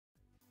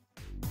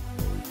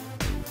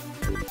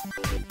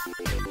Now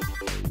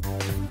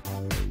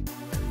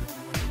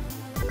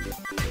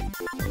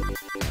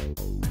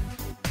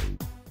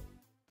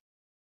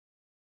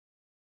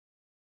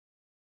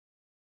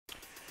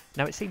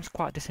it seems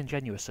quite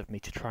disingenuous of me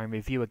to try and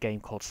review a game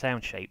called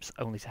Sound Shapes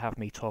only to have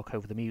me talk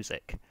over the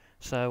music,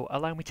 so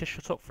allow me to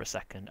shut up for a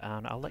second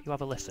and I'll let you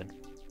have a listen.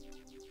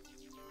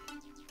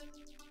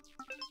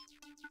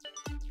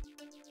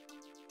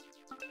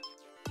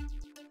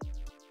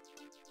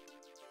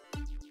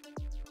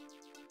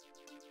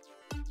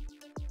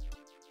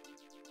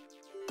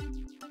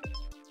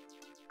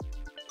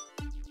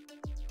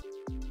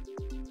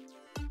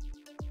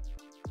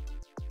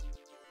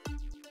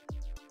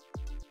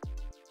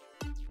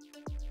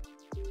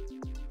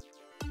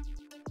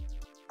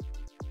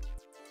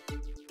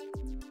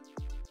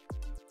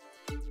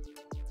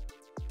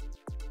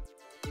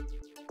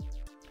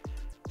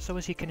 So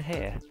as you can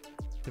hear,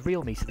 the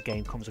real meat of the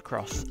game comes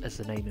across, as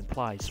the name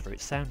implies, through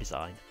its sound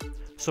design,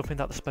 something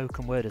that the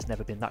spoken word has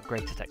never been that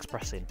great at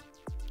expressing.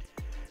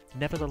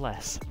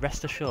 Nevertheless,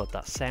 rest assured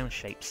that Sound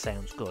Shapes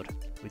sounds good,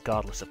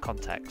 regardless of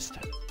context.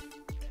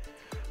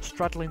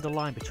 Straddling the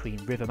line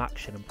between rhythm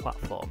action and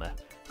platformer,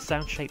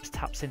 Sound Shapes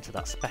taps into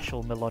that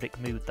special melodic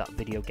mood that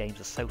video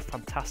games are so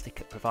fantastic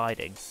at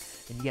providing,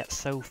 and yet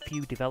so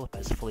few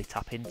developers fully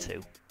tap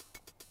into.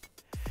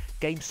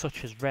 Games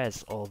such as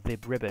Res or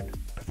Vib Ribbon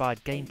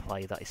provide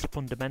gameplay that is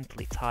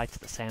fundamentally tied to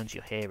the sounds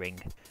you're hearing,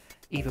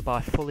 either by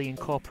fully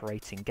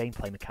incorporating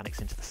gameplay mechanics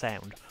into the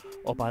sound,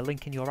 or by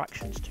linking your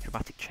actions to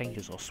dramatic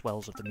changes or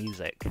swells of the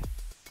music.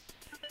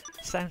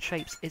 Sound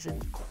Shapes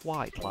isn't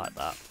quite like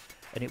that,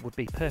 and it would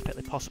be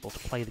perfectly possible to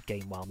play the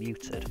game while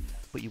muted,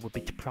 but you would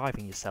be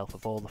depriving yourself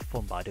of all the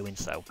fun by doing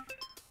so.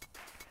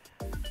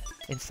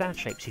 In Sound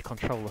Shapes you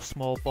control a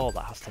small ball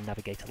that has to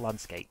navigate a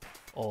landscape,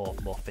 or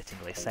more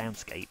fittingly a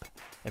soundscape,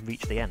 and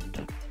reach the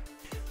end.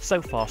 So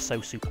far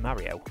so Super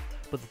Mario,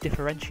 but the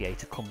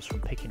differentiator comes from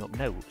picking up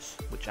notes,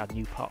 which add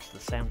new parts to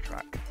the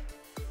soundtrack.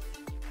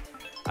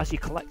 As you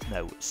collect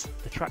notes,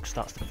 the track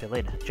starts to fill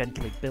in,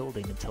 gently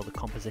building until the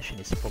composition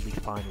is fully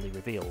finally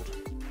revealed.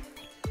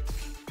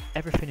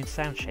 Everything in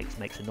Sound Shapes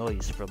makes a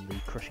noise, from the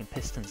crushing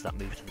pistons that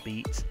move to the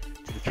beat,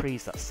 to the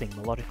trees that sing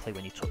melodically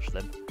when you touch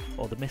them,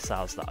 or the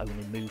missiles that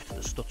only move to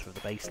the stutter of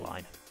the bass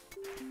line.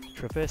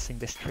 Traversing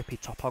this trippy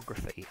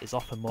topography is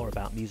often more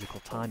about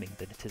musical timing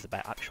than it is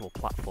about actual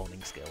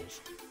platforming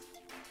skills.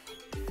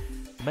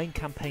 The main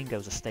campaign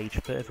goes a stage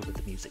further with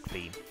the music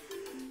theme,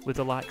 with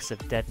the likes of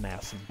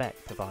Deadmau5 and Beck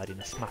providing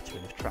a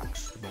smattering of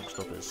tracks, amongst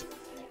others.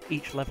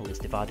 Each level is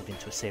divided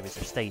into a series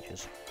of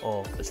stages,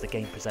 or, as the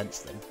game presents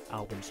them,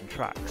 albums and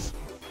tracks.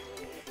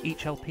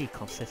 Each LP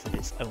consists of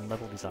its own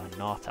level design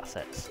and art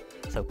assets,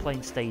 so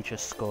playing stages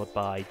scored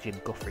by Jim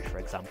Guthrie, for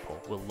example,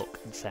 will look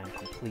and sound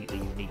completely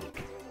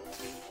unique.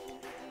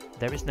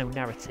 There is no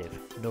narrative,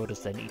 nor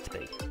does there need to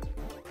be.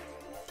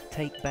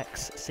 Take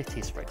Beck's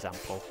Cities, for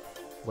example,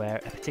 where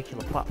a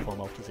particular platform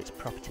alters its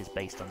properties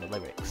based on the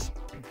lyrics.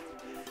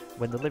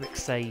 When the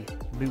lyrics say,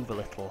 "move a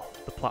little,"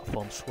 the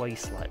platform sways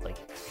slightly,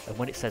 and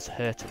when it says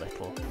 "hurt a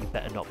little," you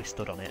better not be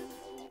stood on it.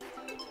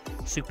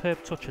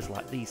 Superb touches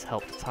like these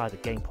help to tie the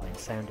gameplay and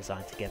sound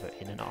design together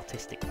in an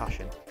artistic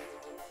fashion.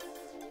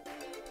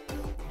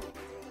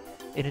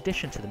 In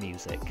addition to the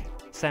music,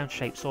 Sound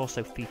Shapes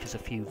also features a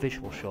few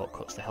visual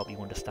shortcuts to help you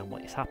understand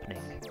what is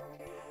happening.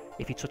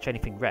 If you touch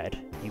anything red,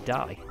 you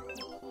die.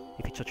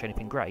 If you touch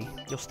anything grey,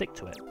 you'll stick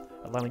to it,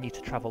 allowing you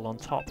to travel on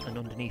top and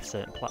underneath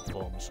certain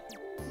platforms.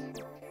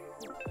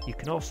 You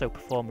can also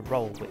perform a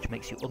roll which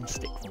makes you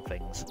unstick from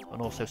things,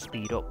 and also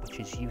speed up, which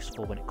is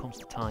useful when it comes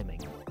to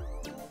timing.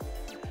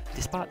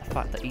 Despite the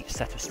fact that each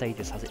set of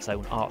stages has its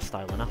own art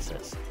style and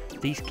assets,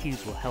 these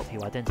cues will help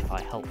you identify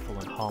helpful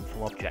and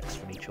harmful objects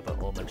from each other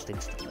almost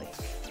instantly.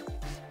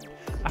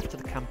 After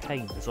the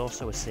campaign, there's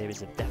also a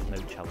series of death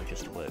mode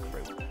challenges to work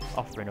through,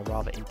 offering a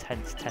rather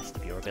intense test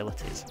of your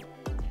abilities.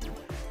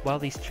 While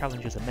these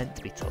challenges are meant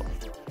to be tough,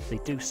 they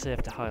do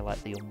serve to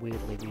highlight the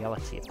unwieldy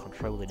reality of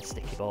controlling a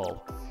sticky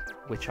ball,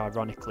 which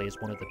ironically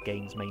is one of the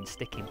game's main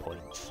sticking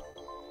points.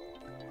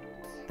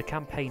 The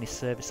campaign is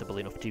serviceable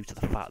enough due to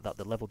the fact that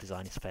the level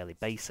design is fairly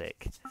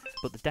basic,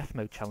 but the death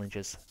mode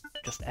challenges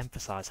just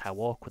emphasise how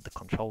awkward the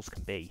controls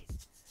can be.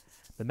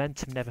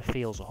 Momentum never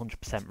feels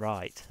 100%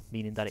 right,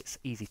 meaning that it's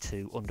easy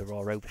to under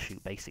or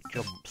overshoot basic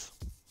jumps.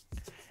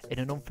 In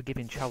an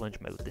unforgiving challenge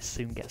mode, this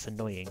soon gets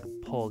annoying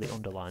and poorly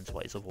underlines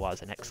what is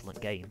otherwise an excellent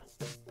game.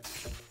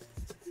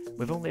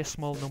 With only a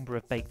small number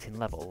of baked-in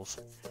levels,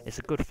 it's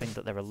a good thing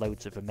that there are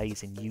loads of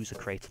amazing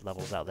user-created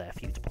levels out there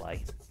for you to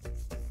play.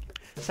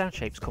 Sound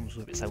Shapes comes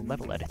with its own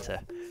level editor,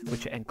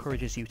 which it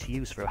encourages you to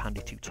use for a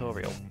handy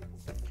tutorial.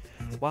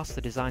 Whilst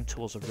the design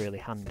tools are really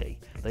handy,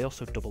 they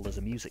also double as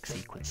a music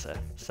sequencer,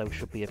 so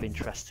should be of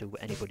interest to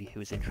anybody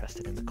who is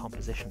interested in the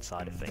composition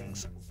side of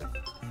things.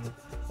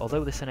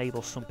 Although this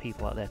enables some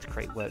people out there to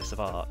create works of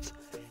art,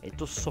 it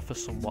does suffer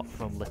somewhat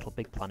from Little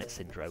Big Planet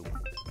syndrome.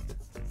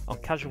 On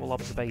casual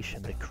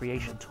observation, the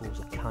creation tools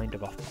are kind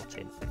of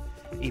off-putting,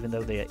 even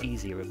though they are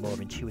easier and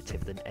more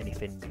intuitive than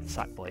anything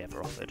Sackboy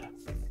ever offered.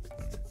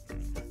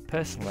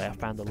 Personally, I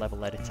found the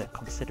level editor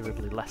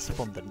considerably less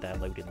fun than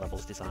downloading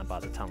levels designed by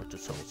the talented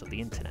souls of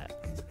the internet.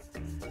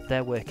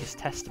 Their work is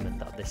testament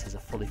that this is a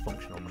fully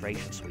functional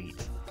creation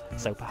suite,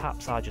 so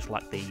perhaps I just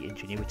lack the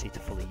ingenuity to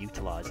fully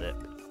utilise it.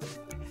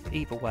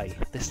 Either way,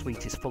 this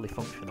suite is fully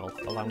functional,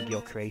 allowing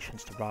your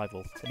creations to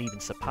rival and even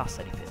surpass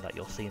anything that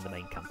you'll see in the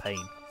main campaign.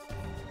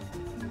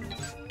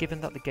 Given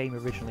that the game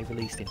originally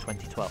released in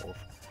 2012,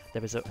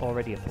 there is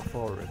already a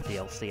plethora of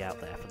DLC out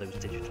there for those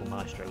digital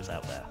maestros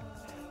out there.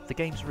 The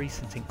game's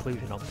recent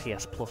inclusion on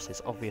PS Plus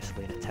is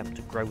obviously an attempt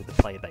to grow the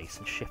player base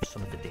and shift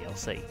some of the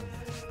DLC,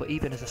 but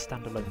even as a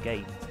standalone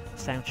game,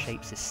 Sound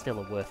Shapes is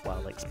still a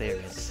worthwhile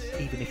experience,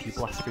 even if you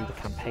blast through the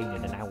campaign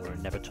in an hour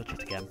and never touch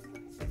it again.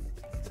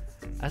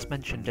 As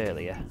mentioned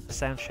earlier,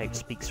 Sound Shapes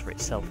speaks for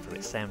itself through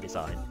its sound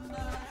design,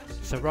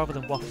 so rather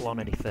than waffle on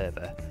any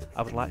further,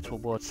 I would like to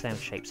award Sound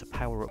Shapes a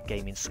Power Up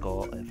Gaming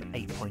score of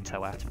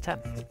 8.0 out of 10.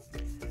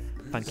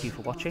 Thank you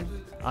for watching.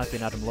 I've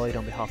been Adam Lloyd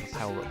on behalf of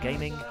Power Up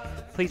Gaming.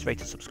 Please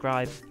rate and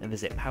subscribe and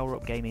visit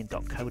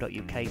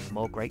powerupgaming.co.uk for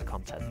more great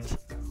content.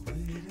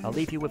 I'll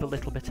leave you with a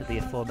little bit of the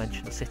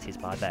aforementioned Cities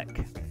by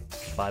Beck.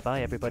 Bye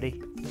bye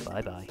everybody,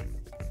 bye bye.